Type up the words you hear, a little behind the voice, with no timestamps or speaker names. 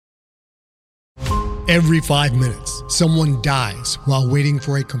Every 5 minutes, someone dies while waiting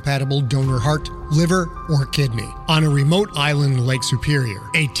for a compatible donor heart, liver, or kidney. On a remote island in Lake Superior,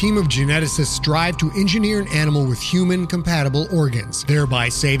 a team of geneticists strive to engineer an animal with human-compatible organs, thereby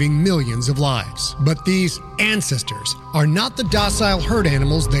saving millions of lives. But these ancestors are not the docile herd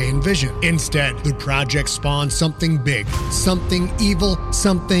animals they envision. Instead, the project spawns something big, something evil,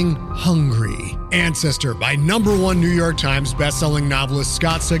 something hungry. Ancestor by #1 New York Times bestselling novelist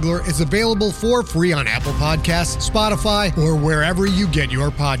Scott Sigler is available for free on Apple Podcasts, Spotify, or wherever you get your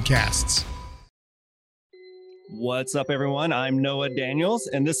podcasts. What's up, everyone? I'm Noah Daniels,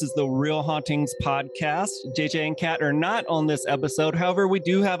 and this is the Real Hauntings podcast. JJ and Kat are not on this episode. However, we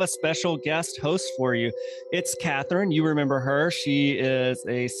do have a special guest host for you. It's Catherine. You remember her. She is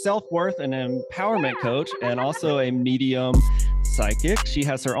a self-worth and empowerment coach and also a medium psychic. She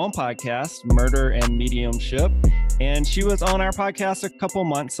has her own podcast, Murder and Mediumship. And she was on our podcast a couple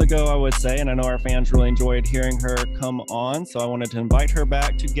months ago, I would say. And I know our fans really enjoyed hearing her come on. So I wanted to invite her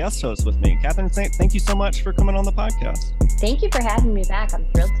back to guest host with me. Catherine, thank you so much for coming on the podcast. Thank you for having me back. I'm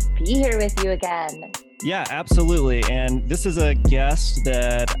thrilled to be here with you again. Yeah, absolutely. And this is a guest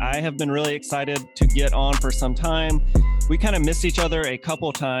that I have been really excited to get on for some time. We kind of missed each other a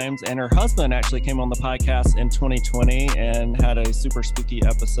couple times, and her husband actually came on the podcast in 2020 and had a super spooky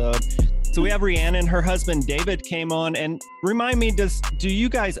episode. So we have Rhiannon. Her husband David came on, and remind me, do you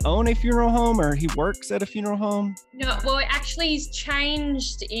guys own a funeral home, or he works at a funeral home? No, well, actually, he's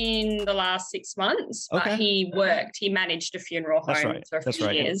changed in the last 6 months, but he managed a funeral home for a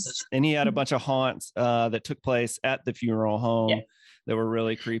few years. And he had a bunch of haunts that took place at the funeral home that were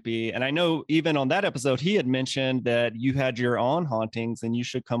really creepy. And I know even on that episode, he had mentioned that you had your own hauntings and you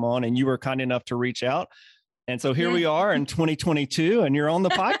should come on, and you were kind enough to reach out. And so here we are in 2022, and you're on the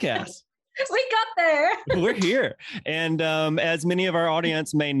podcast. We got there. We're here. And as many of our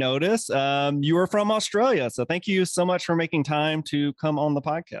audience may notice, you are from Australia. So thank you so much for making time to come on the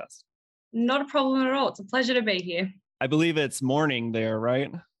podcast. Not a problem at all. It's a pleasure to be here. I believe it's morning there,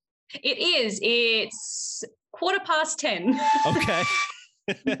 right? It is. It's 10:15. Okay.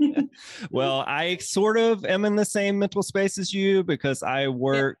 Well, I sort of am in the same mental space as you because I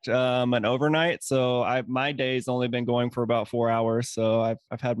worked an overnight. So my day's only been going for about 4 hours. So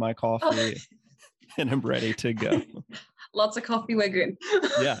I've had my coffee and I'm ready to go. Lots of coffee. We're good.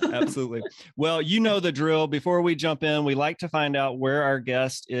 Yeah, absolutely. Well, you know the drill. Before we jump in, we like to find out where our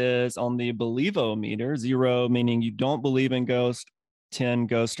guest is on the Believo-meter. 0 meaning you don't believe in ghosts. 10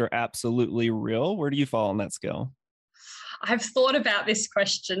 ghosts are absolutely real. Where do you fall on that scale? I've thought about this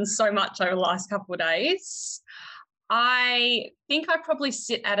question so much over the last couple of days. I think I probably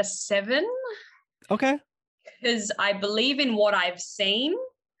sit at a 7. Okay. Because I believe in what I've seen,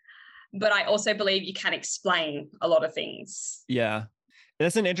 but I also believe you can explain a lot of things. Yeah.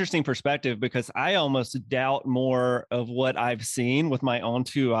 That's an interesting perspective because I almost doubt more of what I've seen with my own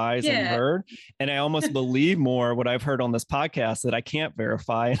 2 eyes and heard. And I almost believe more what I've heard on this podcast that I can't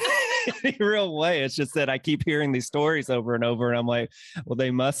verify in any real way. It's just that I keep hearing these stories over and over. And I'm like,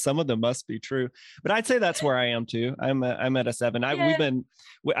 well, some of them must be true. But I'd say that's where I am too. I'm at a 7.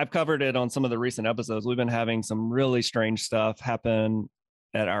 I've covered it on some of the recent episodes. We've been having some really strange stuff happen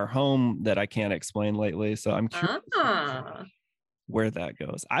at our home that I can't explain lately. So I'm curious where that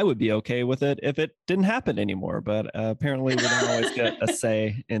goes. I would be okay with it if it didn't happen anymore, but apparently we don't always get a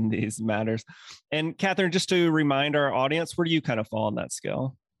say in these matters. And Catherine, just to remind our audience, where do you kind of fall on that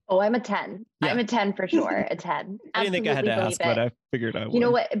scale? Oh, I'm a 10. Yeah. I'm a 10 for sure. A 10. I didn't think I had to ask, but I figured I would. You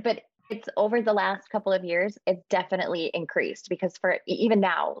know what? But it's over the last couple of years, it's definitely increased because for even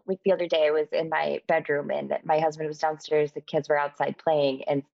now, like the other day, I was in my bedroom and my husband was downstairs. The kids were outside playing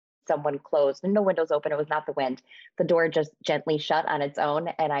and someone closed and no windows open. It was not the wind. The door just gently shut on its own.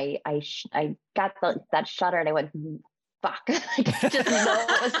 And I got that shutter and I went, fuck. I just know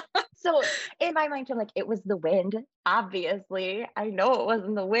it was. So in my mind, I'm like, it was the wind. Obviously, I know it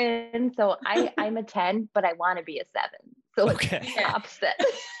wasn't the wind. So I'm a 10, but I want to be a 7. So it's the opposite.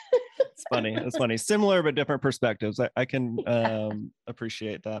 It's funny. It's funny. Similar but different perspectives. I can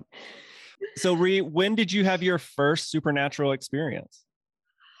appreciate that. So when did you have your first supernatural experience?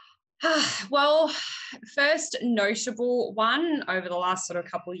 Well, first notable one over the last sort of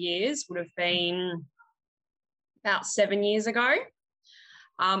couple of years would have been about 7 years ago.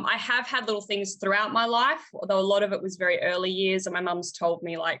 I have had little things throughout my life, although a lot of it was very early years and my mum's told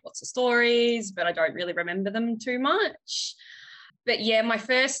me like lots of stories, but I don't really remember them too much. But yeah, my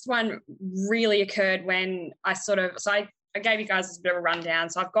first one really occurred when I gave you guys a bit of a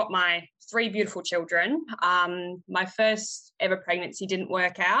rundown. So I've got my 3 beautiful children. My first ever pregnancy didn't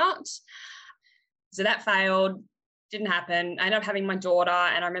work out. So that failed. didn't happen. I ended up having my daughter,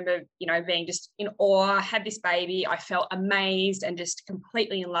 and I remember, you know, being just in awe. I had this baby. I felt amazed and just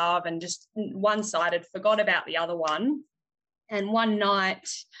completely in love, and just one-sided, forgot about the other one. And one night,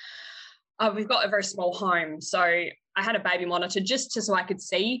 we've got a very small home, so I had a baby monitor just so I could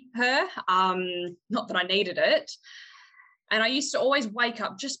see her. Not that I needed it. And I used to always wake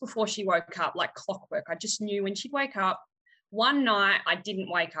up just before she woke up, like clockwork. I just knew when she'd wake up. One night I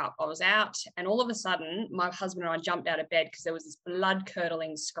didn't wake up. I was out, and all of a sudden my husband and I jumped out of bed because there was this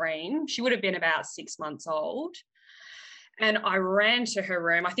blood-curdling scream. She would have been about 6 months old. And I ran to her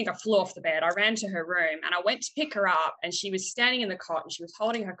room. I think I flew off the bed. I ran to her room, and I went to pick her up, and she was standing in the cot, and she was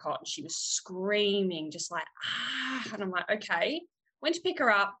holding her cot, and she was screaming, just like, ah. And I'm like, okay. Went to pick her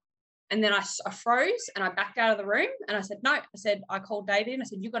up, and then I froze, and I backed out of the room, and I said, no. I said, I called David, and I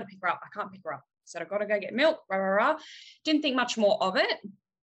said, you've got to pick her up. I can't pick her up. I said, I've got to go get milk, rah, rah, rah. Didn't think much more of it.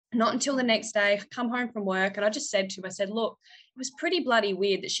 Not until the next day, I come home from work, and I just said to him, I said, look, it was pretty bloody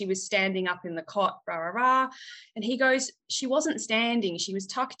weird that she was standing up in the cot, rah, rah, rah. And he goes, she wasn't standing, she was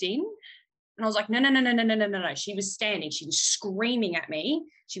tucked in. And I was like, no. She was standing. She was screaming at me.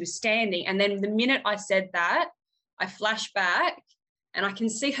 She was standing. And then the minute I said that, I flashed back, and I can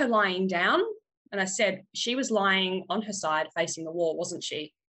see her lying down. And I said, she was lying on her side facing the wall, wasn't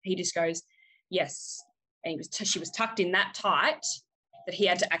she? He just goes, yes. And she was tucked in that tight that he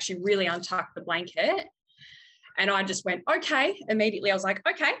had to actually really untuck the blanket. And I just went, okay. Immediately I was like,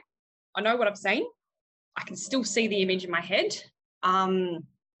 okay, I know what I've seen. I can still see the image in my head.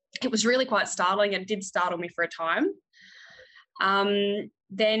 It was really quite startling. It did startle me for a time.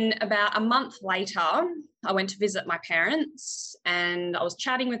 Then about a month later, I went to visit my parents, and I was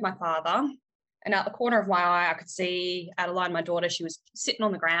chatting with my father, and out the corner of my eye, I could see Adeline, my daughter. She was sitting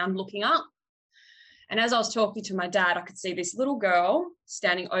on the ground looking up. And as I was talking to my dad, I could see this little girl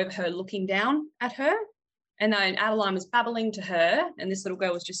standing over her, looking down at her. And then Adeline was babbling to her, and this little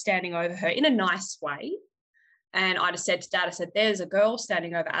girl was just standing over her in a nice way. And I just said to Dad, I said, there's a girl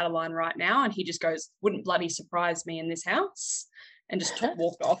standing over Adeline right now. And he just goes, wouldn't bloody surprise me in this house. And just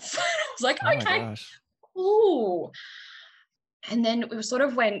walked off. I was like, okay, cool. And then it was sort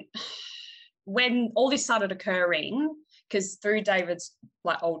of when all this started occurring, because through David's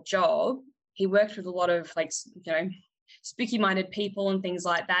like old job, he worked with a lot of like, you know, spooky-minded people and things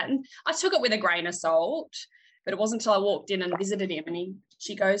like that. And I took it with a grain of salt, but it wasn't until I walked in and visited him, and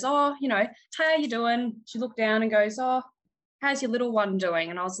she goes, oh, you know, hey, how you doing? She looked down and goes, oh, how's your little one doing?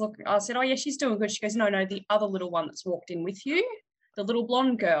 And I said, oh yeah, she's doing good. She goes, no, the other little one that's walked in with you, the little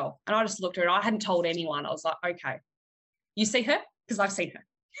blonde girl. And I just looked at her, and I hadn't told anyone. I was like, okay, you see her? Because I've seen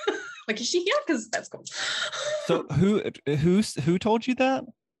her. Like, is she here? Because that's cool. So who told you that?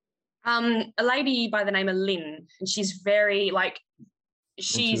 A lady by the name of Lynn, and she's very like,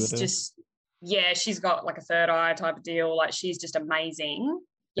 she's intuitive. Just, yeah, she's got like a third eye type of deal. Like, she's just amazing.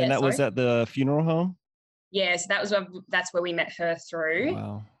 Yeah, and that was at the funeral home? Yeah, so that's where we met her through.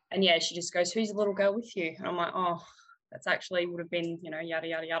 Wow. And yeah, she just goes, who's the little girl with you? And I'm like, oh, that's actually would have been, you know, yada,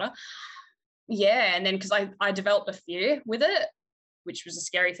 yada, yada. Yeah, and then because I developed a fear with it, which was a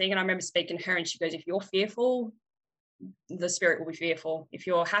scary thing. And I remember speaking to her, and she goes, if you're fearful, the spirit will be fearful. If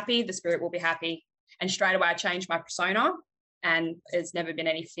you're happy, the spirit will be happy. And straight away I changed my persona, and there's never been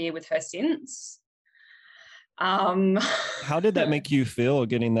any fear with her since. How did that make you feel,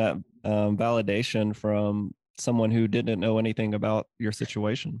 getting that validation from someone who didn't know anything about your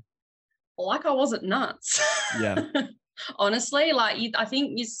situation? Like, I wasn't nuts. Yeah. Honestly, like, I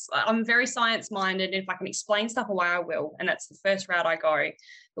think I'm very science-minded. If I can explain stuff away, I will. And that's the first route I go.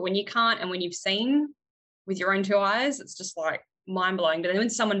 But when you can't, and when you've seen with your own two eyes, it's just like mind-blowing. But then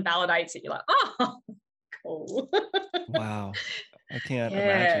when someone validates it, you're like, oh, cool. Wow. I can't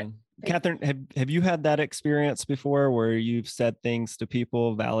imagine. Catherine, have you had that experience before where you've said things to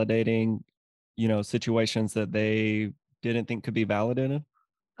people validating, you know, situations that they didn't think could be validated?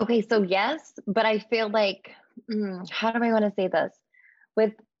 Okay, so yes, but I feel like, how do I want to say this?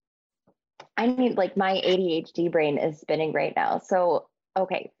 I mean, like, my ADHD brain is spinning right now. So,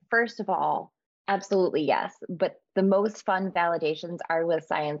 okay, first of all, absolutely yes. But the most fun validations are with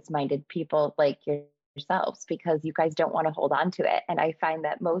science-minded people like yourselves, because you guys don't want to hold on to it. And I find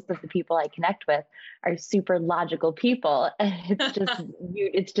that most of the people I connect with are super logical people. And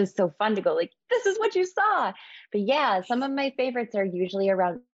it's just so fun to go like, this is what you saw. But yeah, some of my favorites are usually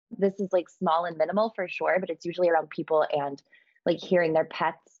around, this is like small and minimal for sure, but it's usually around people and like hearing their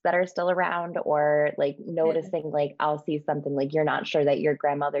pets that are still around, or like noticing, like, I'll see something like, you're not sure that your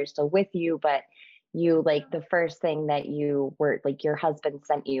grandmother's still with you, but you, like, the first thing that you were like, your husband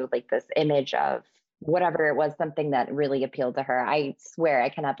sent you like this image of whatever it was, something that really appealed to her. I swear I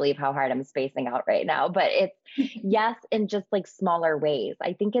cannot believe how hard I'm spacing out right now, but it's yes, in just like smaller ways.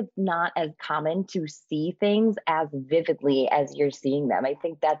 I think it's not as common to see things as vividly as you're seeing them. I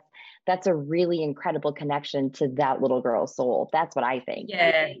think that's a really incredible connection to that little girl's soul. That's what I think.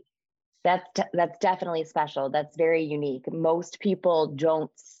 Yeah. That's definitely special. That's very unique. Most people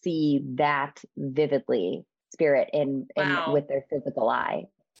don't see that vividly, spirit in with their physical eye.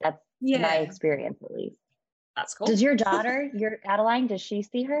 That's my experience, at least. That's cool. Does your daughter, your Adeline, does she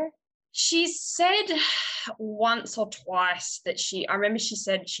see her? She said once or twice that I remember she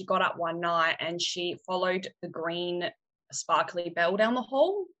said she got up one night and she followed the green sparkly bell down the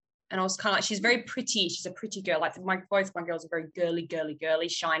hall. And I was kind of like, she's very pretty. She's a pretty girl. Like both my girls are very girly,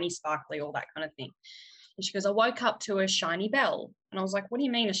 shiny, sparkly, all that kind of thing. And she goes, I woke up to a shiny bell. And I was like, what do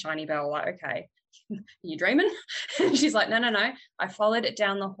you mean a shiny bell? Like, okay, are you dreaming? And she's like, no. I followed it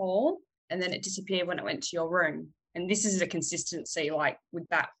down the hall and then it disappeared when it went to your room. And this is a consistency, like with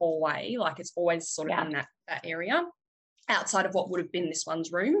that hallway, like it's always sort of in that area outside of what would have been this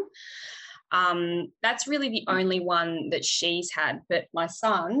one's room. That's really the only one that she's had. But my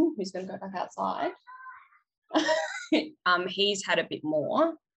son, who's going to go back outside, he's had a bit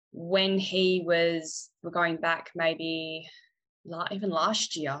more. When we're going back maybe even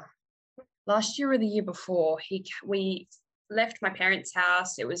last year or the year before, we left my parents'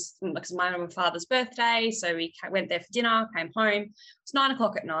 house. It was because my mum and father's birthday, so we went there for dinner, came home. It was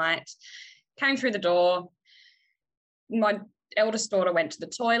 9:00 at night, came through the door. My eldest daughter went to the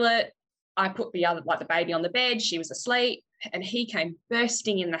toilet. I put the baby on the bed. She was asleep, and he came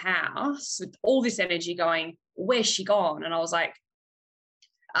bursting in the house with all this energy going, where's she gone? And I was like,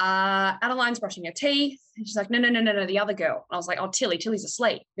 Adeline's brushing her teeth. And she's like, no, the other girl. And I was like, oh, Tilly's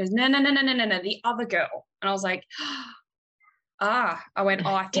asleep. He goes, no, the other girl. And I was like, I went,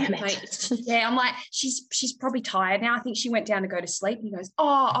 oh, I think, mate, yeah, I'm like, she's probably tired now. I think she went down to go to sleep. And he goes,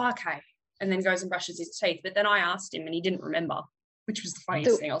 oh, okay. And then goes and brushes his teeth. But then I asked him and he didn't remember, which was the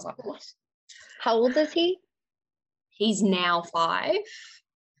funniest thing. I was like, what? How old is he? He's now 5.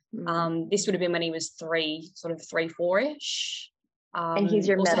 This would have been when he was 3, sort of 3, 4-ish. And he's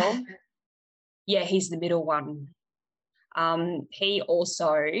your middle? Yeah, he's the middle one. He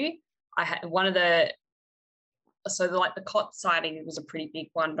also, I had one of the cot sighting was a pretty big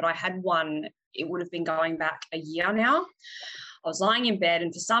one, but I had one, it would have been going back a year now. I was lying in bed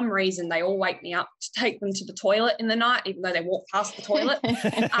and for some reason they all wake me up to take them to the toilet in the night, even though they walk past the toilet.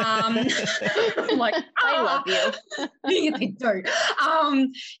 I'm like, I love you. Yeah, they do.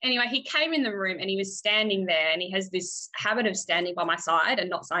 Anyway, he came in the room and he was standing there and he has this habit of standing by my side and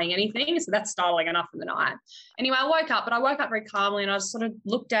not saying anything. So that's startling enough in the night. Anyway, I woke up very calmly and I just sort of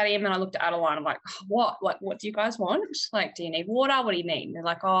looked at him and I looked at Adeline. I'm like, what? Like, what do you guys want? Like, do you need water? What do you need? They're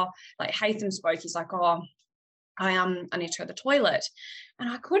like, oh, like Hatham spoke. He's like, oh, I need to go to the toilet. And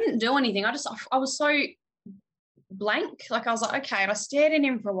I couldn't do anything. I was so blank. Like I was like, okay. And I stared at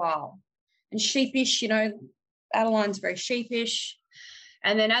him for a while and sheepish, Adeline's very sheepish.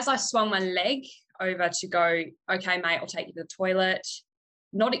 And then as I swung my leg over to go, okay, mate, I'll take you to the toilet,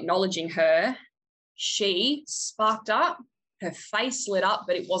 not acknowledging her, she sparked up, her face lit up,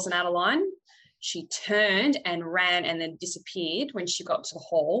 but it wasn't Adeline. She turned and ran and then disappeared when she got to the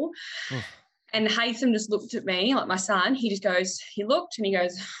hall. And Hatham just looked at me, like my son. He looked and he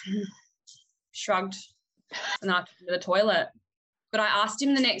goes, shrugged. And then I took him to the toilet. But I asked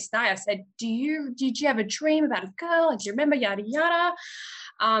him the next day, I said, did you have a dream about a girl? Like, do you remember yada, yada?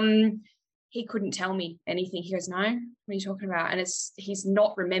 He couldn't tell me anything. He goes, no, what are you talking about? And he's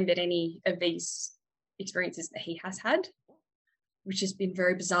not remembered any of these experiences that he has had, which has been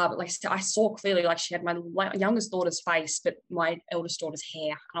very bizarre. But like I saw clearly, like she had my youngest daughter's face, but my eldest daughter's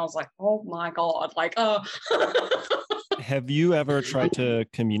hair. And I was like, oh my God, like, oh. Have you ever tried to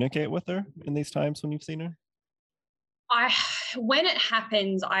communicate with her in these times when you've seen her? When it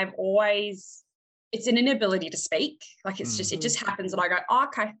happens, it's an inability to speak. Like it just happens and I go, oh,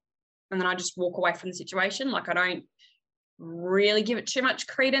 okay. And then I just walk away from the situation. Like I don't really give it too much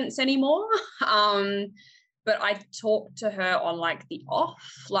credence anymore. But I talk to her on like the off,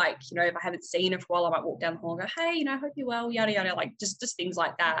 like, if I haven't seen her for a while, I might walk down the hall and go, hey, hope you're well, yada, yada, like just things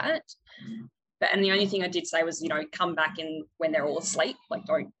like that. And the only thing I did say was, come back in when they're all asleep, like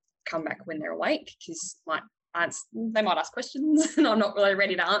don't come back when they're awake because they might ask questions and I'm not really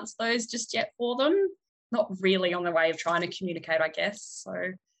ready to answer those just yet for them. Not really on the way of trying to communicate, I guess. So.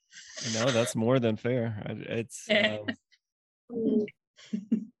 No, that's more than fair. It's. Yeah.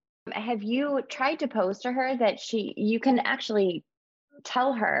 Have you tried to pose to her that you can actually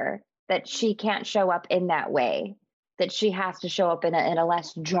tell her that she can't show up in that way, that she has to show up in a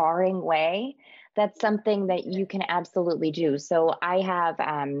less jarring way? that's something that you can absolutely do. So I have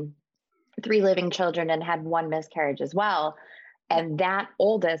 3 living children and had 1 miscarriage as well. And that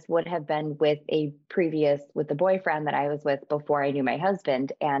oldest would have been with the boyfriend that I was with before I knew my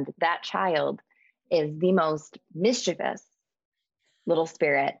husband. And that child is the most mischievous little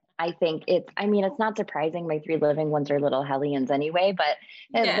spirit. I think it's not surprising. My 3 living ones are little hellions anyway, but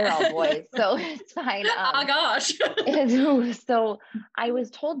they're all boys, so it's fine. Oh gosh. So I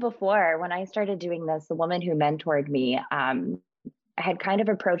was told before when I started doing this, the woman who mentored me, had kind of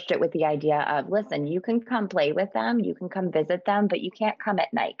approached it with the idea of, listen, you can come play with them, you can come visit them, but you can't come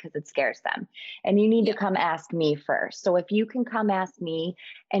at night because it scares them. And you need to come ask me first. So if you can come ask me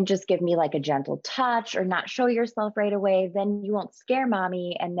and just give me like a gentle touch or not show yourself right away, then you won't scare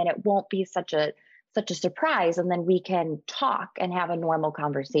mommy. And then it won't be such a surprise. And then we can talk and have a normal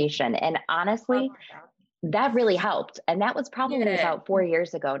conversation. And honestly, that really helped. And that was probably about 4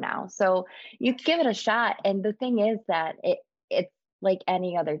 years ago now. So you give it a shot. And the thing is that it's like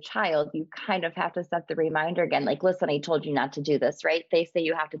any other child, you kind of have to set the reminder again. Like, listen, I told you not to do this, right? They say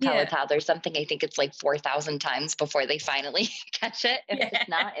you have to tell a toddler something. I think it's like 4,000 times before they finally catch it. If it's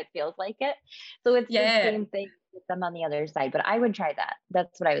not, it feels like it. So it's the same thing with them on the other side. But I would try that.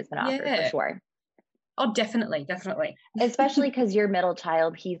 That's what I was going to offer for sure. Oh, definitely. Especially because your middle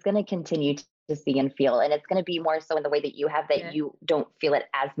child, he's going to continue to see and feel. And it's going to be more so in the way that you have that you don't feel it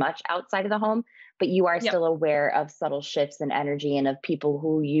as much outside of the home, but you are still aware of subtle shifts in energy and of people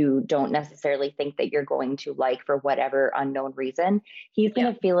who you don't necessarily think that you're going to like for whatever unknown reason. He's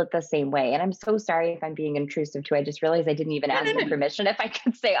going to feel it the same way. And I'm so sorry if I'm being intrusive too. I just realized I didn't even ask you permission if I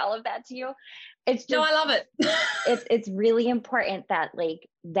could say all of that to you. It's just, no, I love it. it's really important that like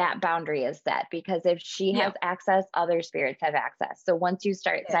that boundary is set, because if she has access, other spirits have access. So once you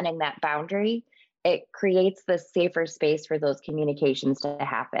start setting that boundary, it creates the safer space for those communications to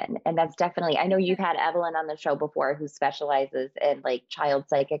happen. And that's definitely, I know you've had Evelyn on the show before who specializes in like child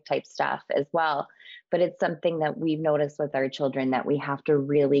psychic type stuff as well. But it's something that we've noticed with our children that we have to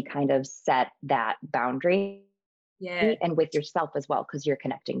really kind of set that boundary. And with yourself as well, because you're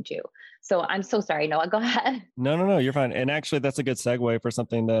connecting too. So I'm so sorry, Noah, go ahead. No, you're fine. And actually, that's a good segue for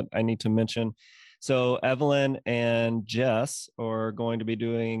something that I need to mention. So Evelyn and Jess are going to be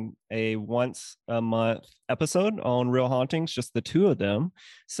doing a once a month episode on Real Hauntings, just the 2 of them.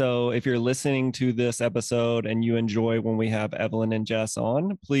 So if you're listening to this episode and you enjoy when we have Evelyn and Jess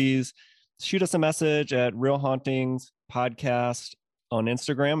on, please shoot us a message at Real Hauntings Podcast on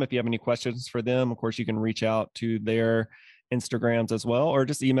Instagram. If you have any questions for them, of course, you can reach out to their Instagrams as well, or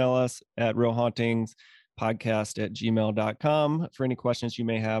just email us at realhauntingspodcast@gmail.com for any questions you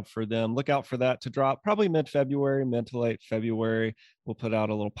may have for them. Look out for that to drop probably mid to late February. We'll put out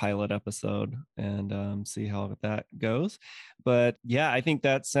a little pilot episode and see how that goes. But yeah, I think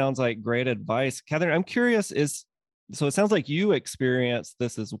that sounds like great advice. Catherine, I'm curious, so it sounds like you experienced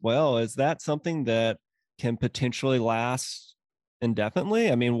this as well. Is that something that can potentially last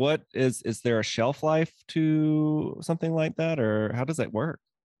indefinitely? I mean, what is there a shelf life to something like that, or how does that work?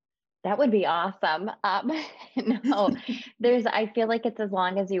 That would be awesome. No, I feel like it's as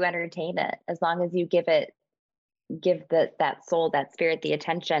long as you entertain it, as long as you give that soul, that spirit, the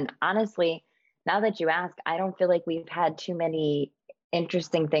attention. Honestly, now that you ask, I don't feel like we've had too many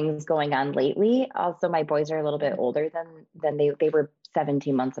interesting things going on lately. Also, my boys are a little bit older than they were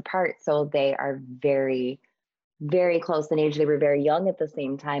 17 months apart. So they are very, very close in age. They were very young at the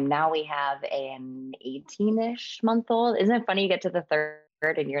same time. Now we have an 18-ish month old. Isn't it funny? You get to the third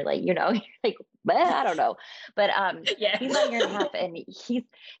and you're like, you're like, I don't know. But he's a year and a half, and he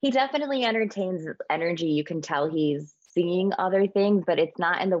definitely entertains energy. You can tell he's seeing other things, but it's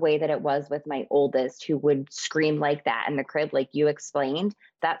not in the way that it was with my oldest, who would scream like that in the crib, like you explained.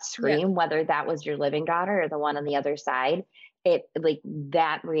 That scream, whether that was your living daughter or the one on the other side, it like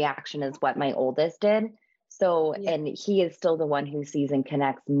that reaction is what my oldest did. So, and he is still the one who sees and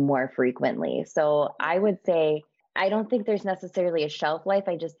connects more frequently. So I would say, I don't think there's necessarily a shelf life.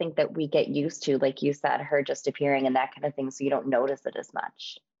 I just think that we get used to, like you said, her just appearing and that kind of thing. So you don't notice it as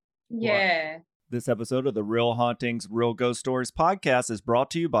much. Yeah. This episode of the Real Hauntings, Real Ghost Stories podcast is brought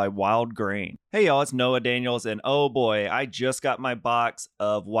to you by Wild Grain. Hey y'all, it's Noah Daniels, and oh boy, I just got my box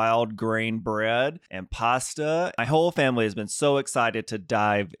of Wild Grain bread and pasta. My whole family has been so excited to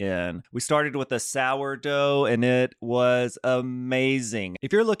dive in. We started with a sourdough, and it was amazing.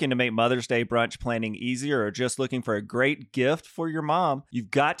 If you're looking to make Mother's Day brunch planning easier or just looking for a great gift for your mom, you've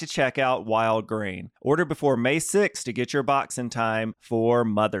got to check out Wild Grain. Order before May 6th to get your box in time for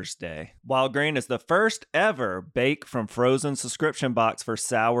Mother's Day. Wild Grain is is the first ever bake from frozen subscription box for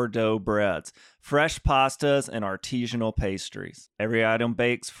sourdough breads, fresh pastas, and artisanal pastries. Every item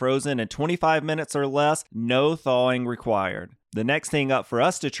bakes frozen in 25 minutes or less, no thawing required. The next thing up for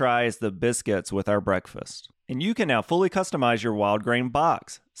us to try is the biscuits with our breakfast. And you can now fully customize your wild grain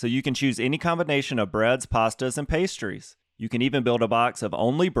box, so you can choose any combination of breads, pastas, and pastries. You can even build a box of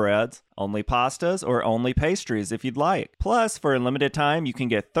only breads, only pastas, or only pastries if you'd like. Plus, for a limited time, you can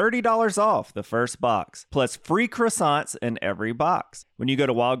get $30 off the first box, plus free croissants in every box when you go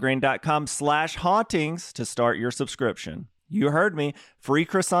to wildgrain.com/hauntings to start your subscription. You heard me. Free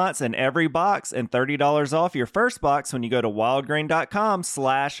croissants in every box and $30 off your first box when you go to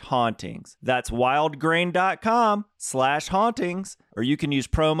wildgrain.com/hauntings. That's wildgrain.com/hauntings, or you can use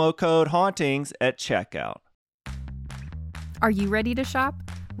promo code hauntings at checkout. Are you ready to shop?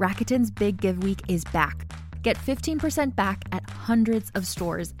 Rakuten's Big Give Week is back. Get 15% back at hundreds of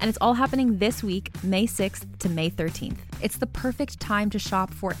stores, and it's all happening this week, May 6th to May 13th. It's the perfect time to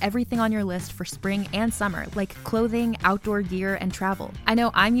shop for everything on your list for spring and summer, like clothing, outdoor gear, and travel. I know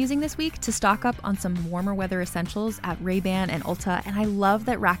I'm using this week to stock up on some warmer weather essentials at Ray-Ban and Ulta, and I love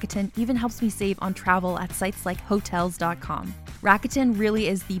that Rakuten even helps me save on travel at sites like Hotels.com. Rakuten really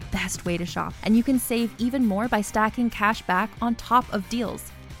is the best way to shop, and you can save even more by stacking cash back on top of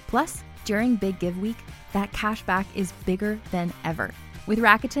deals. Plus, during Big Give Week, that cash back is bigger than ever. With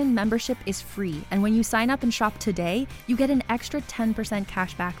Rakuten, membership is free, and when you sign up and shop today, you get an extra 10%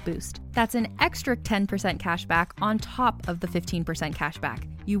 cash back boost. That's an extra 10% cash back on top of the 15% cash back.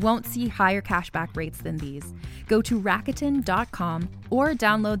 You won't see higher cash back rates than these. Go to Rakuten.com or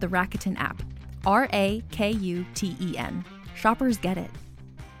download the Rakuten app. Rakuten. Shoppers get it.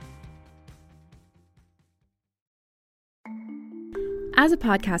 As a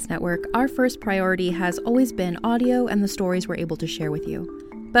podcast network, our first priority has always been audio and the stories we're able to share with you.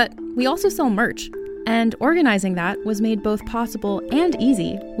 But we also sell merch, and organizing that was made both possible and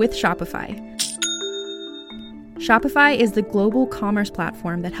easy with Shopify. Shopify is the global commerce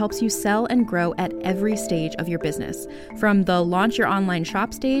platform that helps you sell and grow at every stage of your business, from the launch your online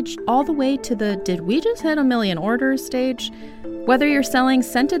shop stage all the way to the did we just hit 1 million orders stage. Whether you're selling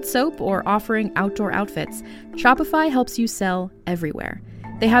scented soap or offering outdoor outfits, Shopify helps you sell everywhere.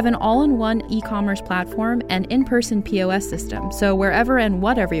 They have an all-in-one e-commerce platform and in-person POS system, so wherever and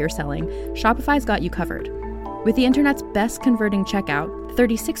whatever you're selling, Shopify's got you covered. With the internet's best converting checkout,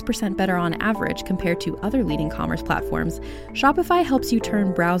 36% better on average compared to other leading commerce platforms, Shopify helps you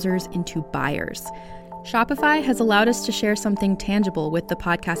turn browsers into buyers. Shopify has allowed us to share something tangible with the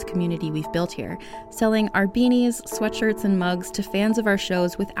podcast community we've built here, selling our beanies, sweatshirts, and mugs to fans of our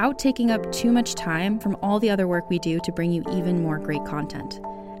shows without taking up too much time from all the other work we do to bring you even more great content.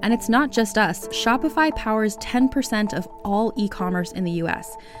 And it's not just us. Shopify powers 10% of all e-commerce in the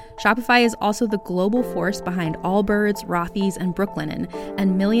US. Shopify is also the global force behind Allbirds, Rothy's, and Brooklinen,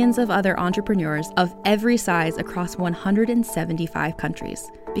 and millions of other entrepreneurs of every size across 175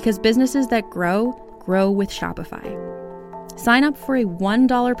 countries. Because businesses that grow with Shopify. Sign up for a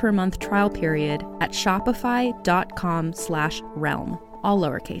 $1 per month trial period at shopify.com/realm, all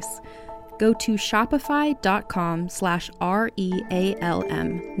lowercase. Go to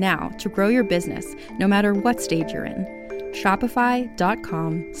shopify.com/REALM now to grow your business, no matter what stage you're in.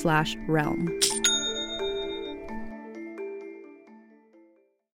 Shopify.com/realm.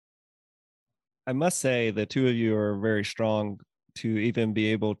 I must say the two of you are very strong to even be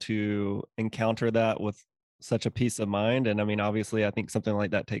able to encounter that with such a peace of mind. And I mean, obviously, I think something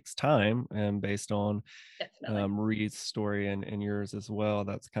like that takes time, and based on Reed's story and yours as well,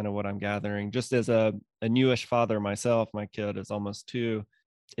 that's kind of what I'm gathering. Just as a newish father myself, my kid is almost 2.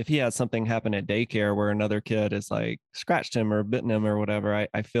 If he has something happen at daycare where another kid is like scratched him or bitten him or whatever,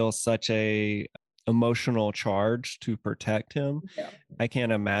 I feel such a emotional charge to protect him. Yeah. I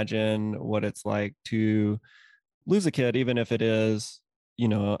can't imagine what it's like to lose a kid, even if it is,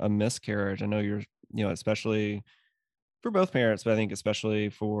 a miscarriage. I know you're, especially for both parents, but I think especially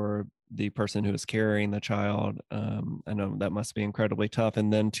for the person who is carrying the child, I know that must be incredibly tough.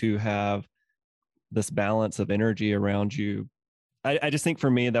 And then to have this balance of energy around you, I just think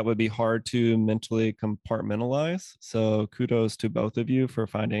for me, that would be hard to mentally compartmentalize. So kudos to both of you for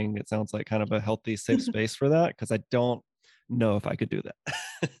finding, it sounds like, kind of a healthy, safe space for that, because I don't know if I could do that.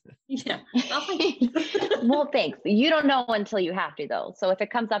 Yeah. Well, thanks. You don't know until you have to, though. So if it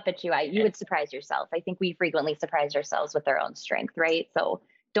comes up at you, you would surprise yourself. I think we frequently surprise ourselves with our own strength, right? So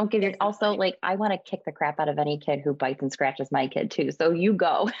don't give your, also like, I want to kick the crap out of any kid who bites and scratches my kid too. So you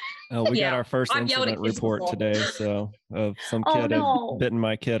go. Oh, we got our first incident report today. So of some kid had bitten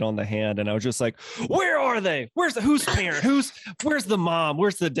my kid on the hand, and I was just like, where are they? Who's parent? Where's the mom?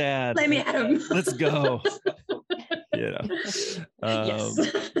 Where's the dad? Let me at him. Let's go. Yes.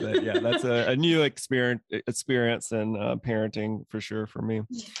 But yeah, that's a new experience in parenting for sure for me.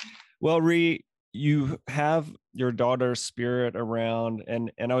 Well, Ree, you have your daughter's spirit around, and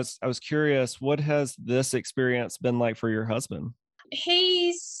I was curious, what has this experience been like for your husband?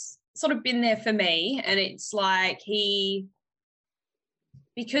 He's sort of been there for me, and it's like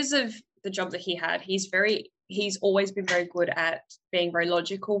because of the job that he had, he's always been very good at being very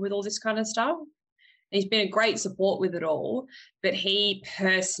logical with all this kind of stuff. He's been a great support with it all, but he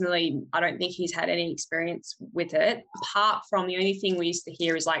personally, I don't think he's had any experience with it, apart from the only thing we used to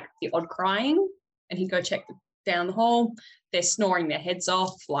hear is like the odd crying, and he'd go check down the hall. They're snoring their heads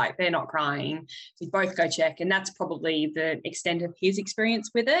off, like they're not crying. We both go check, and that's probably the extent of his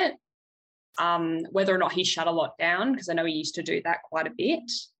experience with it. Whether or not he shut a lot down, because I know he used to do that quite a bit.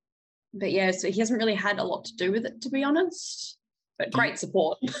 But yeah, so he hasn't really had a lot to do with it, to be honest, but great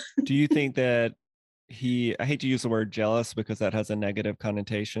support. Do you think that I hate to use the word jealous because that has a negative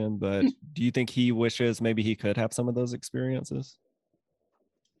connotation, but do you think he wishes maybe he could have some of those experiences?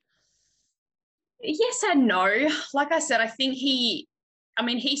 Yes and no. Like I said, I think he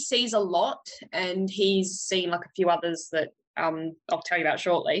sees a lot, and he's seen like a few others that I'll tell you about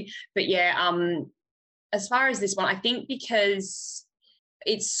shortly. But yeah, as far as this one, I think because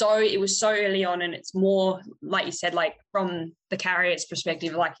it was so early on, and it's more, like you said, like from the carrier's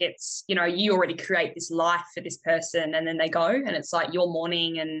perspective, like it's, you already create this life for this person, and then they go, and it's like you're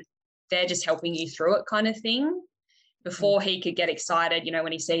mourning and they're just helping you through it kind of thing. Before he could get excited,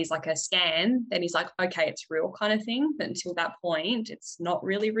 when he sees like a scan, then he's like, okay, it's real kind of thing. But until that point, it's not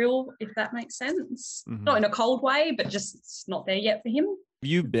really real, if that makes sense. Mm-hmm. Not in a cold way, but just it's not there yet for him. Have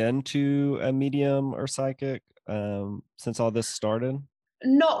you been to a medium or psychic since all this started?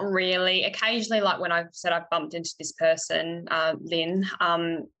 Not really. Occasionally, like when I've said I've bumped into this person, Lynn,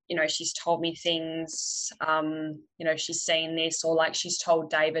 she's told me things, she's seen this, or like she's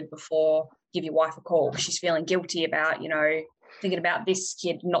told David before, give your wife a call. She's feeling guilty about, thinking about this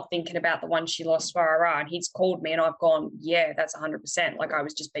kid, not thinking about the one she lost, and he's called me and I've gone, yeah, that's 100%. Like I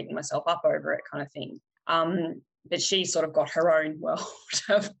was just beating myself up over it kind of thing. But she's sort of got her own,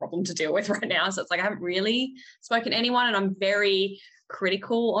 problem to deal with right now. So it's like I haven't really spoken to anyone, and I'm very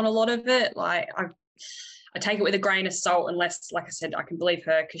critical on a lot of it. Like I take it with a grain of salt, unless, like I said, I can believe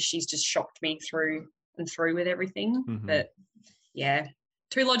her because she's just shocked me through and through with everything. Mm-hmm. But yeah,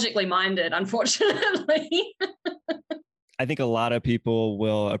 too logically minded, unfortunately. I think a lot of people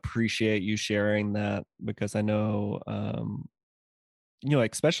will appreciate you sharing that, because I know,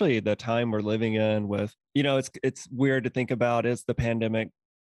 especially the time we're living in with, it's weird to think about is the pandemic.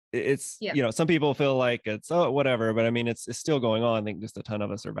 It's, some people feel like it's, whatever, but I mean, it's still going on. I think just a ton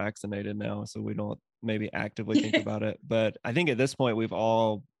of us are vaccinated now, so we don't maybe actively think about it. But I think at this point, we've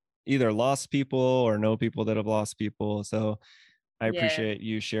all either lost people or know people that have lost people. So I appreciate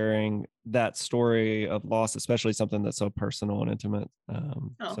you sharing that story of loss, especially something that's so personal and intimate.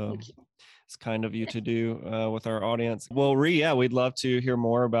 So it's kind of you to do with our audience. Well, Ree, we'd love to hear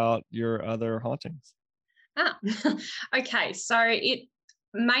more about your other hauntings. Okay. So it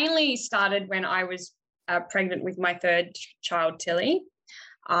mainly started when I was pregnant with my third child, Tilly.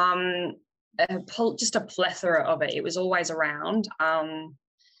 Just a plethora of it. It was always around.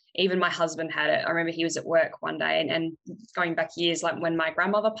 Even my husband had it. I remember he was at work one day, and going back years, like when my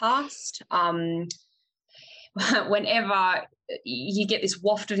grandmother passed, whenever you get this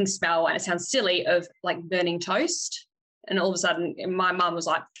wafting smell, and it sounds silly, of like burning toast, and all of a sudden my mum was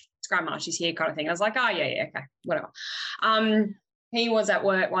like, it's grandma, she's here kind of thing. I was like, oh yeah, okay, whatever. He was at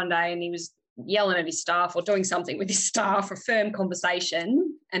work one day and he was yelling at his staff or doing something with his staff, a firm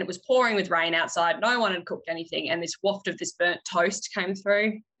conversation, and it was pouring with rain outside. No one had cooked anything, and this waft of this burnt toast came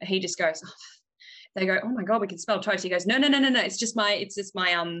through, and he just goes, they go, oh my God, we can smell toast. He goes, no, it's just my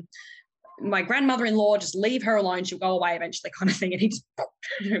grandmother-in-law, just leave her alone, she'll go away eventually kind of thing. And he just,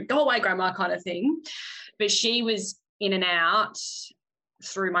 go away, grandma kind of thing. But she was in and out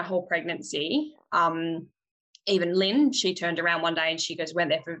through my whole pregnancy. Even Lynn, she turned around one day and she goes,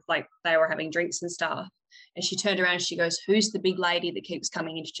 went there for like, they were having drinks and stuff. And she turned around and she goes, who's the big lady that keeps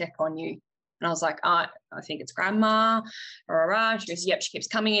coming in to check on you? And I was like, I think it's grandma. She goes, yep, she keeps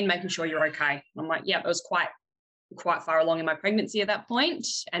coming in, making sure you're okay. And I'm like, yep, it was quite far along in my pregnancy at that point.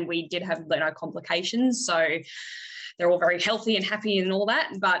 And we did have complications. So they're all very healthy and happy and all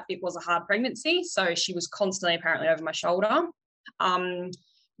that, but it was a hard pregnancy. So she was constantly apparently over my shoulder.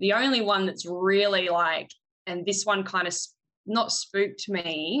 The only one that's really like, and this one kind of not spooked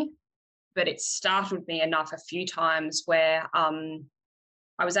me, but it startled me enough a few times where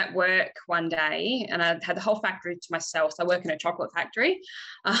I was at work one day and I had the whole factory to myself. So I work in a chocolate factory.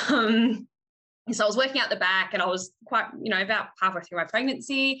 So I was working out the back and I was quite, about halfway through my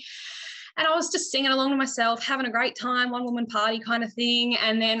pregnancy. And I was just singing along to myself, having a great time, one woman party kind of thing.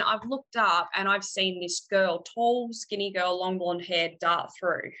 And then I've looked up and I've seen this girl, tall, skinny girl, long blonde hair, dart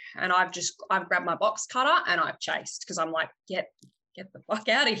through. And I've grabbed my box cutter and I've chased because I'm like, get the fuck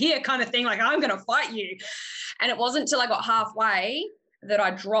out of here kind of thing. Like, I'm going to fight you. And it wasn't until I got halfway that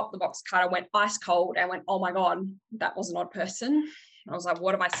I dropped the box cutter, went ice cold and went, oh my God, that was an odd person. I was like,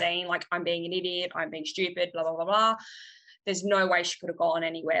 what have I seen? Like, I'm being an idiot. I'm being stupid, blah, blah, blah, blah. There's no way she could have gone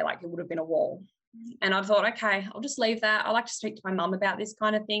anywhere. Like, it would have been a wall. And I thought, okay, I'll just leave that. I like to speak to my mum about this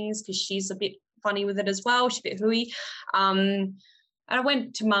kind of things because she's a bit funny with it as well. She's a bit hooey. And I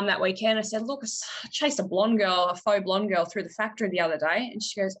went to mum that weekend. I said, look, I chased a faux blonde girl through the factory the other day. And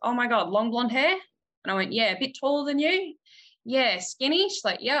she goes, oh my God, long blonde hair? And I went, yeah, a bit taller than you. Yeah, skinny. She's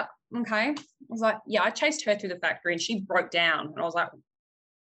like, yep, okay. I was like, yeah, I chased her through the factory and she broke down. And I was like,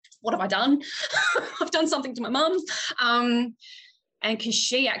 what have I done? I've done something to my mum. And because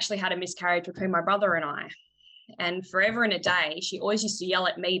she actually had a miscarriage between my brother and I. And forever and a day, she always used to yell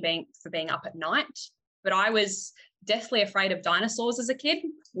at me for being up at night. But I was deathly afraid of dinosaurs as a kid,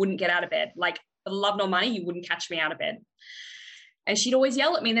 wouldn't get out of bed. Like, for love nor money, you wouldn't catch me out of bed. And she'd always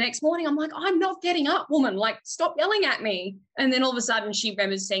yell at me the next morning. I'm like, I'm not getting up, woman. Like, stop yelling at me. And then all of a sudden she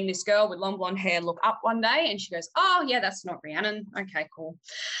remembers seeing this girl with long blonde hair look up one day and she goes, oh, yeah, that's not Rhiannon. Okay, cool.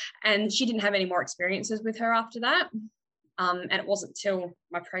 And she didn't have any more experiences with her after that. And it wasn't till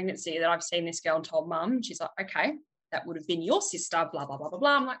my pregnancy that I've seen this girl and told mum. She's like, okay, that would have been your sister, blah, blah, blah, blah,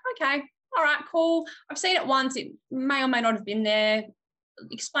 blah. I'm like, okay, all right, cool. I've seen it once. It may or may not have been there.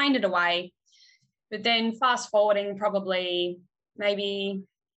 Explained it away. But then fast forwarding probably maybe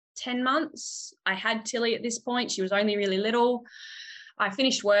 10 months. I had Tilly at this point. She was only really little. I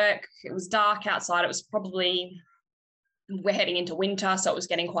finished work. It was dark outside. It was we're heading into winter, so it was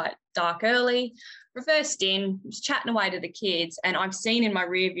getting quite dark early. Reversed in, was chatting away to the kids, and I've seen in my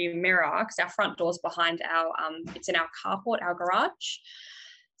rearview mirror, because our front door's behind it's in our carport, our garage.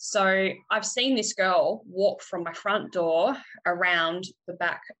 So I've seen this girl walk from my front door around the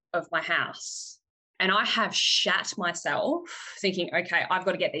back of my house. And I have shat myself thinking, okay, I've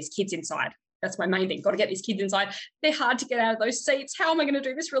got to get these kids inside. That's my main thing. Got to get these kids inside. They're hard to get out of those seats. How am I going to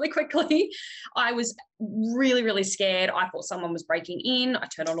do this really quickly? I was really, really scared. I thought someone was breaking in. I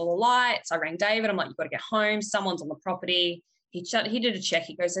turned on all the lights. I rang David. I'm like, you've got to get home. Someone's on the property. He did a check.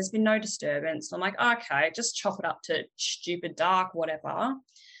 He goes, there's been no disturbance. I'm like, okay, just chop it up to stupid dark, whatever.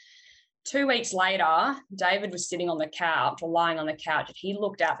 2 weeks later, David was sitting on the couch or lying on the couch, and he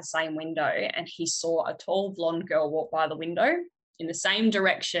looked out the same window and he saw a tall blonde girl walk by the window in the same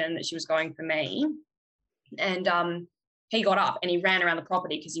direction that she was going for me. And he got up and he ran around the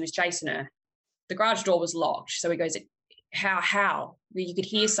property because he was chasing her. The garage door was locked. So he goes, how? Well, you could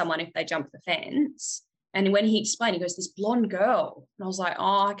hear someone if they jumped the fence. And when he explained, he goes, this blonde girl. And I was like,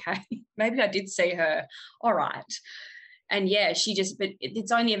 oh, okay, maybe I did see her. All right. And yeah, but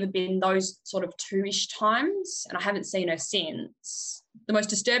it's only ever been those sort of 2-ish times, and I haven't seen her since. The most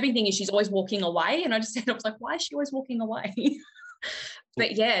disturbing thing is she's always walking away. And I was like, why is she always walking away?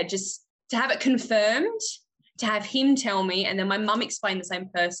 But yeah, just to have it confirmed, to have him tell me, and then my mum explained the same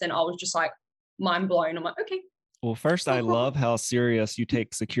person, I was just like mind blown. I'm like, okay. Well, first, I love how serious you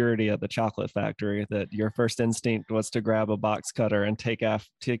take security at the chocolate factory, that your first instinct was to grab a box cutter and take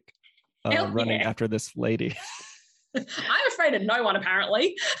running after this lady. I'm afraid of no one,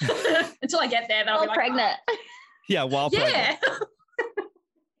 apparently. Until I get there, I'll be like, pregnant. Oh. Yeah, while pregnant.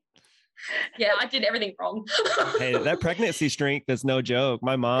 Yeah, I did everything wrong. Hey, that pregnancy strength is no joke.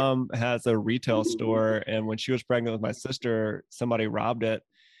 My mom has a retail store, and when she was pregnant with my sister, somebody robbed it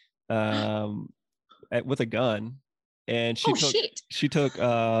with a gun, and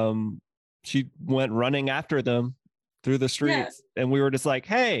she went running after them through the streets, and we were just like,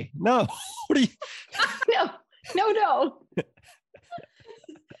 "Hey, no, what are you?" No.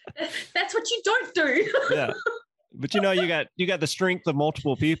 That's what you don't do. Yeah. But you got the strength of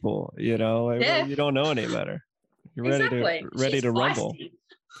multiple people, you don't know any better. You're ready to rumble.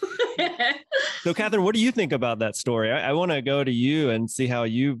 So Catherine, what do you think about that story? I want to go to you and see how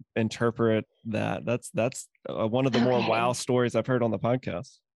you interpret that. That's one of the more wow stories I've heard on the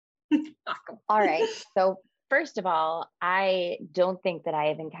podcast. All right. So first of all, I don't think that I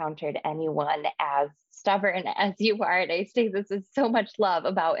have encountered anyone as stubborn as you are, and I say this with so much love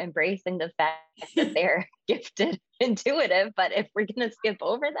about embracing the fact that they're gifted intuitive, but if we're going to skip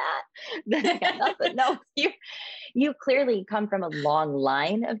over that, then I got nothing. No, you clearly come from a long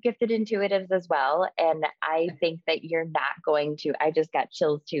line of gifted intuitives as well. And I think that you're not going to, I just got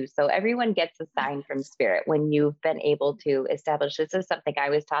chills too. So everyone gets a sign from spirit when you've been able to establish, this is something I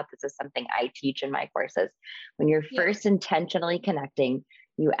was taught, this is something I teach in my courses. When you're first intentionally connecting,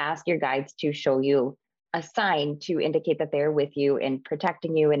 you ask your guides to show you a sign to indicate that they're with you and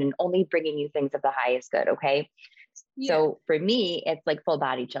protecting you and only bringing you things of the highest good. Okay. Yeah. So for me, it's like full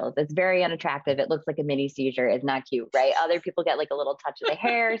body chills. It's very unattractive. It looks like a mini seizure. It's not cute, right? Other people get like a little touch of the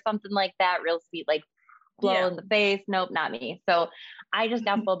hair or something like that. Real sweet, like blow in the face. Nope, not me. So I just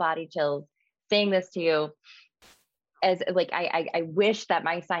got full body chills saying this to you. As like, I wish that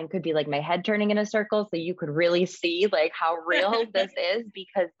my sign could be like my head turning in a circle so you could really see like how real this is,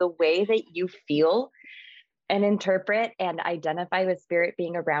 because the way that you feel and interpret and identify with spirit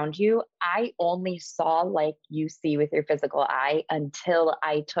being around you, I only saw like you see with your physical eye until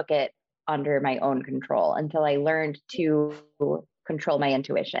I took it under my own control, until I learned to control my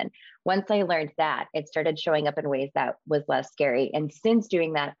intuition. Once I learned that, it started showing up in ways that was less scary. And since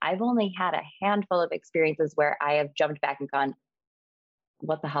doing that, I've only had a handful of experiences where I have jumped back and gone,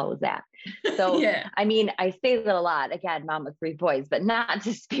 what the hell was that? So, I mean, I say that a lot. Again, mom with 3 boys, but not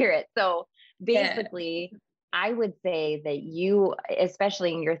to spirit. So basically, I would say that you,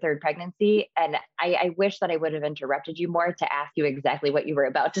 especially in your 3rd pregnancy, and I wish that I would have interrupted you more to ask you exactly what you were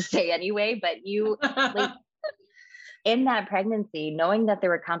about to say anyway, but you, like, in that pregnancy, knowing that there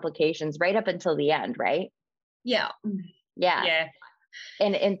were complications right up until the end, right? Yeah.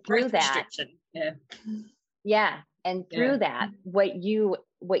 And through that, and through that, what you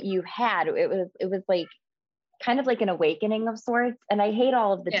had, it was like kind of like an awakening of sorts. And I hate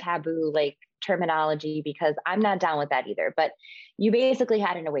all of the taboo like terminology, because I'm not down with that either. But you basically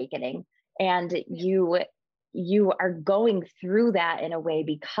had an awakening, and you are going through that in a way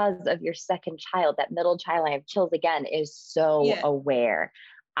because of your 2nd child. That middle child, I have chills again, is so aware.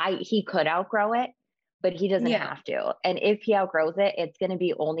 He could outgrow it, but he doesn't have to. And if he outgrows it, it's going to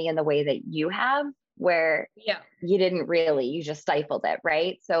be only in the way that you have, where you didn't really, you just stifled it,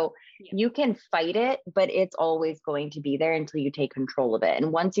 right? So you can fight it, but it's always going to be there until you take control of it.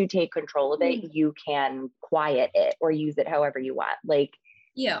 And once you take control of it, you can quiet it or use it however you want. Like,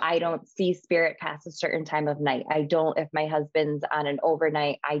 I don't see spirit past a certain time of night. I don't, if my husband's on an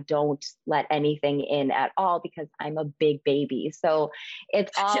overnight, I don't let anything in at all, because I'm a big baby. So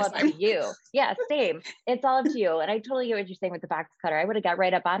it's all up to you. Yeah, same. It's all up to you. And I totally get what you're saying with the box cutter. I would have got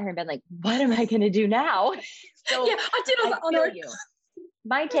right up on her and been like, what am I going to do now? So I feel you.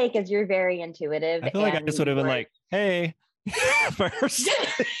 My take is you're very intuitive. I feel like I just would have been like, hey, first.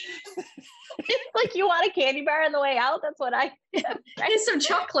 Like, you want a candy bar on the way out? That's what I here's some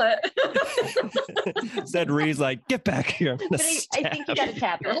chocolate. Said Ree's like, get back here. I think you gotta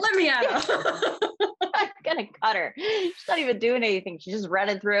tap her. Let me at her. I'm gonna cut her. She's not even doing anything. She's just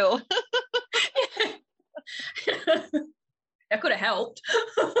running through. That could have helped.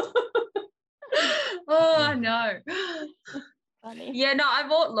 Oh no. Funny. Yeah, no,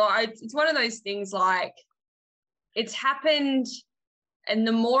 it's one of those things, like, it's happened. And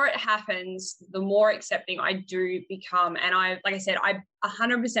the more it happens, the more accepting I do become. And like I said, I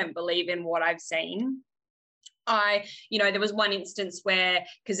 100% believe in what I've seen. There was one instance where,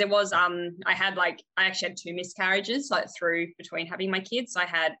 because there was, I actually had 2 miscarriages, like between having my kids. I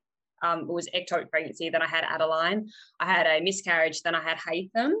had, it was ectopic pregnancy. Then I had Adeline. I had a miscarriage. Then I had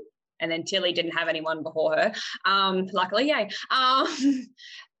Hatham. And then Tilly didn't have anyone before her. Luckily, yay.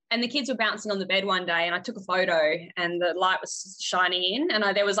 And the kids were bouncing on the bed one day, and I took a photo, and the light was shining in,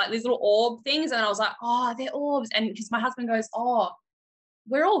 and there was like these little orb things, and I was like, oh, they're orbs. And because my husband goes, oh,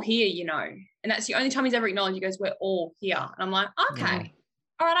 we're all here, and that's the only time he's ever acknowledged. He goes, we're all here. And I'm like, okay,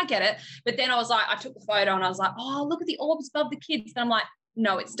 all right, I get it. But then I was like, I took the photo, and I was like, oh, look at the orbs above the kids. And I'm like,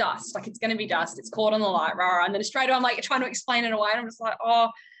 no, it's dust. Like, it's going to be dust. It's caught on the light, rah. And then straight away, I'm like trying to explain it away, and I'm just like,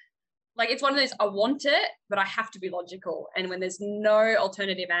 oh. Like, it's one of those, I want it, but I have to be logical. And when there's no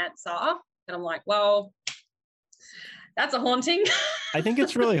alternative answer, then I'm like, well, that's a haunting. I think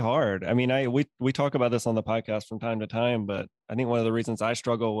it's really hard. I mean, we talk about this on the podcast from time to time, but I think one of the reasons I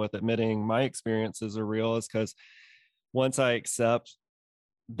struggle with admitting my experiences are real is because once I accept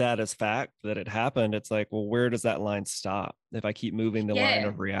that as fact, that it happened, it's like, well, where does that line stop if I keep moving the line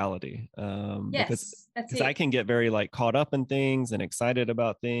of reality? Because I can get very like caught up in things and excited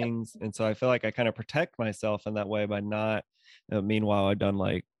about things. And so I feel like I kind of protect myself in that way by not, meanwhile, I've done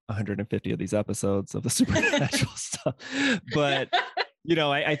like 150 of these episodes of the supernatural stuff, but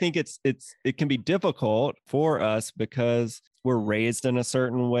I think it can be difficult for us because we're raised in a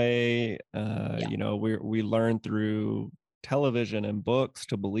certain way. We learn through television and books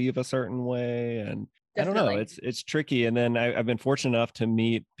to believe a certain way. And Definitely. I don't know, it's tricky. And then I've been fortunate enough to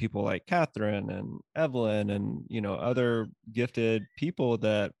meet people like Catherine and Evelyn and, other gifted people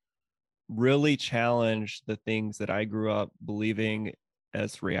that really challenge the things that I grew up believing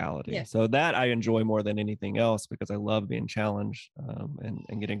as reality. Yeah. So that I enjoy more than anything else because I love being challenged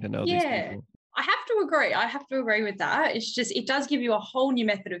and getting to know these people. I have to agree with that. It's just, it does give you a whole new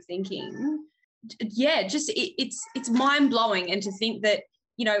method of thinking. Yeah, just it's mind blowing. And to think that,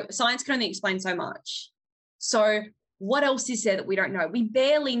 science can only explain so much. So what else is there that we don't know? We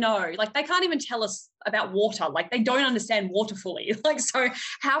barely know. Like, they can't even tell us about water. Like, they don't understand water fully. Like, so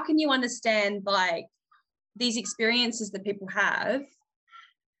how can you understand like these experiences that people have?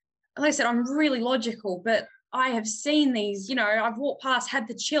 Like I said, I'm really logical, but I have seen these, I've walked past, had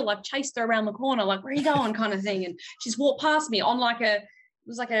the chill, I've chased her around the corner, like, where are you going kind of thing. And she's walked past me on it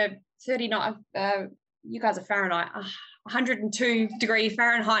was like a 39, you guys are Fahrenheit, 102 degree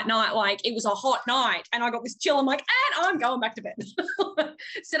Fahrenheit night. Like, it was a hot night and I got this chill. I'm like, and I'm going back to bed.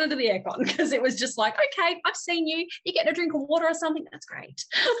 Sit under the aircon, because it was just like, okay, I've seen you. You're getting a drink of water or something. That's great.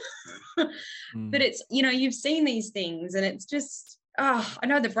 But it's, you've seen these things and it's just, I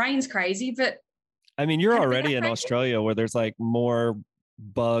know the brain's crazy, but I mean, you're already in Australia where there's like more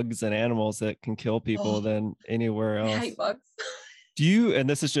bugs and animals that can kill people than anywhere else. I hate bugs. Do you, and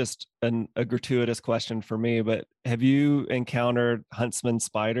this is just a gratuitous question for me, but have you encountered huntsman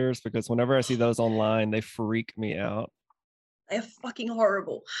spiders? Because whenever I see those online, they freak me out. They're fucking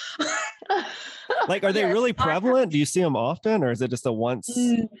horrible. Like, are they really prevalent? Do you see them often, or is it just a once?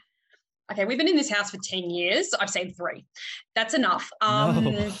 Okay, we've been in this house for 10 years. I've seen 3. That's enough.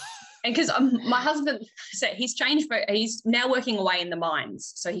 No. And because my husband, so he's changed, but he's now working away in the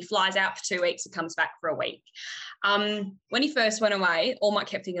mines. So he flies out for 2 weeks and comes back for a week. When he first went away, all I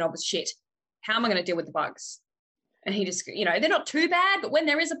kept thinking of was, shit, how am I going to deal with the bugs? And he just, they're not too bad, but when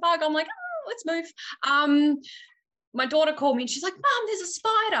there is a bug, I'm like, oh, let's move. My daughter called me and she's like, Mom, there's a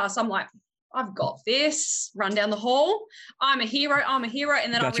spider. So I'm like, I've got this. Run down the hall. I'm a hero.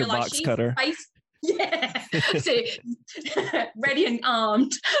 And then I realized she's face. Yeah. So, ready and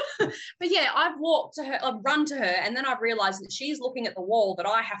armed. But yeah, I've run to her, and then I've realized that she's looking at the wall that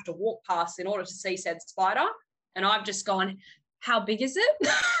I have to walk past in order to see said spider. And I've just gone, how big is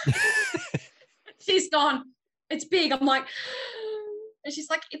it? She's gone, it's big. I'm like, and she's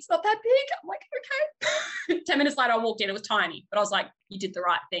like, it's not that big. I'm like, okay. 10 minutes later, I walked in. It was tiny, but I was like, you did the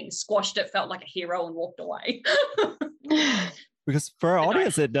right thing. Squashed it, felt like a hero, and walked away. Because for our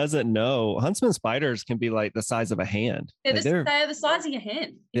audience that doesn't know, huntsman spiders can be like the size of a hand. Yeah, they're the size of your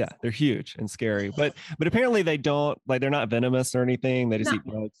hand. Yeah, they're huge and scary. But apparently they don't, like, they're not venomous or anything. They just eat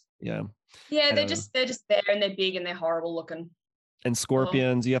bugs. Yeah. Yeah, they're just there, and they're big and they're horrible looking. And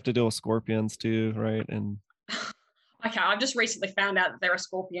scorpions, you have to deal with scorpions too, right? And okay, I've just recently found out that there are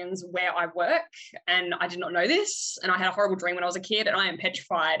scorpions where I work, and I did not know this. And I had a horrible dream when I was a kid, and I am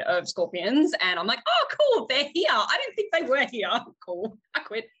petrified of scorpions. And I'm like, oh, cool, they're here. I didn't think they were here. Cool, I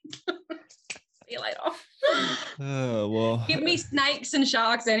quit. See you later. Oh, well. Give me snakes and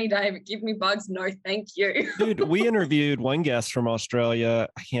sharks any day, but give me bugs, no thank you. Dude, we interviewed one guest from Australia.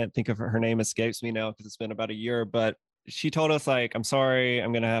 I can't think of her name, escapes me now because it's been about a year, but she told us, like, I'm sorry,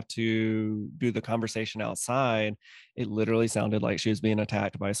 I'm going to have to do the conversation outside. It literally sounded like she was being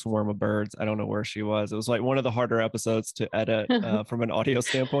attacked by a swarm of birds. I don't know where she was. It was like one of the harder episodes to edit from an audio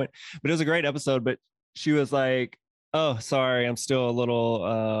standpoint, but it was a great episode. But she was like, oh, sorry, I'm still a little,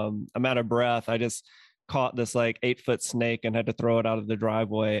 I'm out of breath. I just caught this like 8-foot snake and had to throw it out of the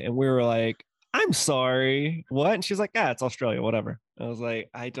driveway. And we were like, I'm sorry, what? And she's like, yeah, it's Australia, whatever. I was like,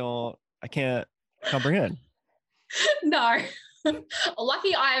 I can't comprehend. No.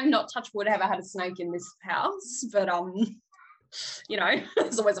 Lucky I have not, touched wood, ever had a snake in this house, but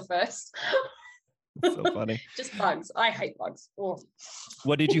it's always a first. That's so funny. Just bugs. I hate bugs. Oh.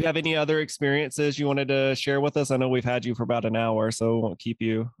 What, did you have any other experiences you wanted to share with us? I know we've had you for about an hour, so we won't keep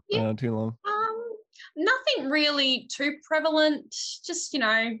you too long. Nothing really too prevalent. Just,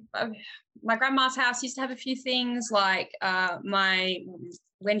 my grandma's house used to have a few things like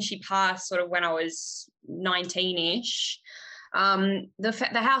when she passed, sort of when I was 19-ish, the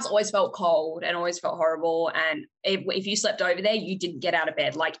house always felt cold and always felt horrible. And if you slept over there, you didn't get out of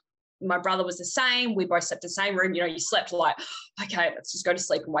bed. Like, my brother was the same. We both slept in the same room. You slept like, okay, let's just go to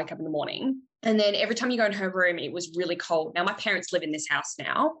sleep and wake up in the morning. And then every time you go in her room, it was really cold. Now, my parents live in this house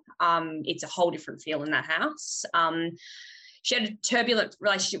now. It's a whole different feel in that house. She had a turbulent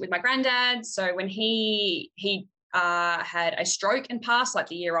relationship with my granddad. So when he had a stroke and passed like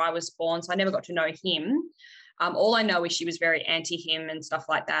the year I was born. So I never got to know him. All I know is she was very anti him and stuff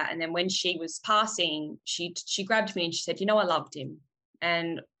like that. And then when she was passing, she grabbed me and she said, you know, I loved him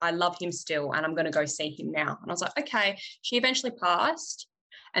and I love him still, and I'm going to go see him now. And I was like, okay. She eventually passed,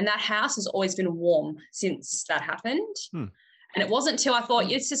 and that house has always been warm since that happened. And it wasn't until I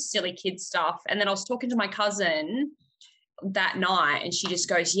thought, it's just silly kid stuff. And then I was talking to my cousin that night, and she just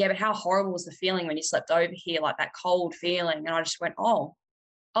goes, yeah, but how horrible was the feeling when you slept over here, like that cold feeling? And I just went, oh,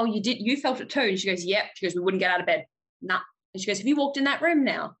 you felt it too? And she goes, yep. She goes, we wouldn't get out of bed. Nah. And she goes, have you walked in that room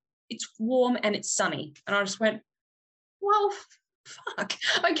now? It's warm and it's sunny. And I just went, well, fuck.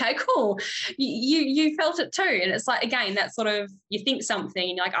 Okay, cool. You felt it too. And it's like, again, that sort of, you think something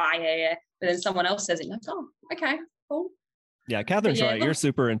and you're like, oh, yeah. But then someone else says it, and you're like, oh, okay, cool. Yeah, Catherine's right. You're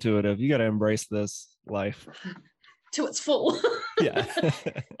super intuitive. You got to embrace this life. To its full. Yeah.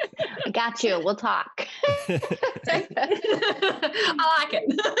 I got you. We'll talk. I like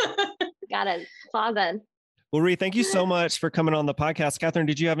it. Got it. All done. Well, Ree, thank you so much for coming on the podcast. Catherine,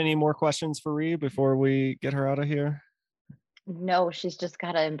 did you have any more questions for Ree before we get her out of here? No, she's just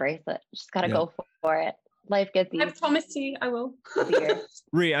got to embrace it. She's got to go for it. Life gets easy. I promise you I will.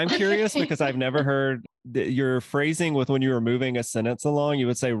 Ree, I'm curious because I've never heard your phrasing with when you were moving a sentence along, you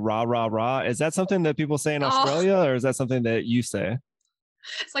would say rah, rah, rah. Is that something that people say in Australia, or is that something that you say?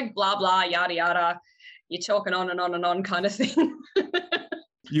 It's like blah, blah, yada, yada. You're talking on and on and on kind of thing.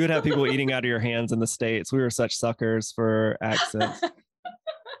 You would have people eating out of your hands in the States. We were such suckers for accents.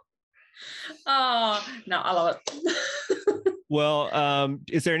 Oh, no, I love it. Well,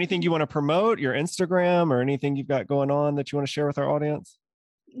 is there anything you want to promote, your Instagram or anything you've got going on that you want to share with our audience?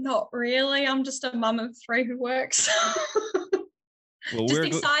 Not really. I'm just a mum of 3 who works. Well, just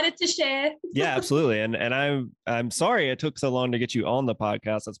excited to share. Yeah, absolutely. And I'm sorry it took so long to get you on the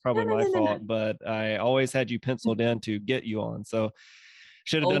podcast. That's probably my fault, but I always had you penciled in to get you on. So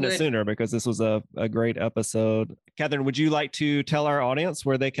should have done it sooner because this was a great episode. Catherine, would you like to tell our audience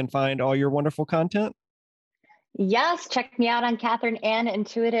where they can find all your wonderful content? Yes, check me out on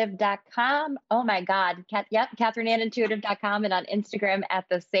CatherineAnnIntuitive.com. Oh my God. CatherineAnnIntuitive.com, and on Instagram at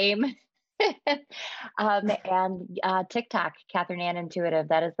the same. And TikTok, Catherine Ann Intuitive.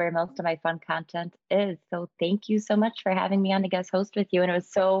 That is where most of my fun content is. So thank you so much for having me on to guest host with you. And it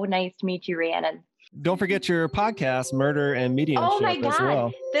was so nice to meet you, Rhiannon. Don't forget your podcast, Murder and Mediumship. Oh my God. As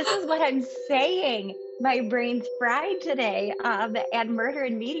well. This is what I'm saying. My brain's fried today. And Murder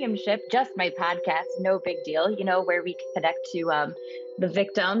and Mediumship, just my podcast, no big deal, where we connect to the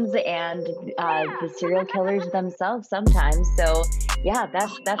victims and the serial killers themselves sometimes. So yeah,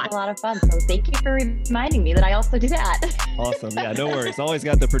 that's a lot of fun. So thank you for reminding me that I also do that. Awesome. Yeah, no worries. Always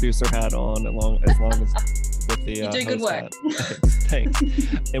got the producer hat on as long as with the you do good work. Thanks.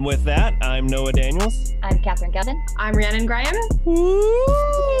 And with that, I'm Noah Daniels. I'm Catherine Gavin. I'm Rhiannon Graham.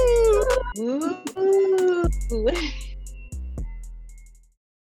 Woo!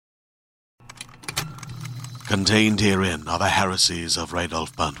 Contained herein are the heresies of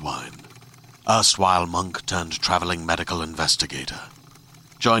Radolf Burntwine, erstwhile monk turned traveling medical investigator.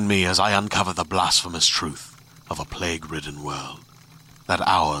 Join me as I uncover the blasphemous truth of a plague-ridden world, that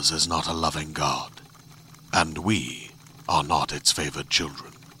ours is not a loving God, and we are not its favored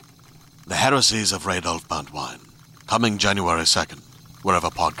children. The heresies of Radolf Burntwine, coming January 2nd, wherever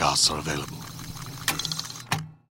podcasts are available.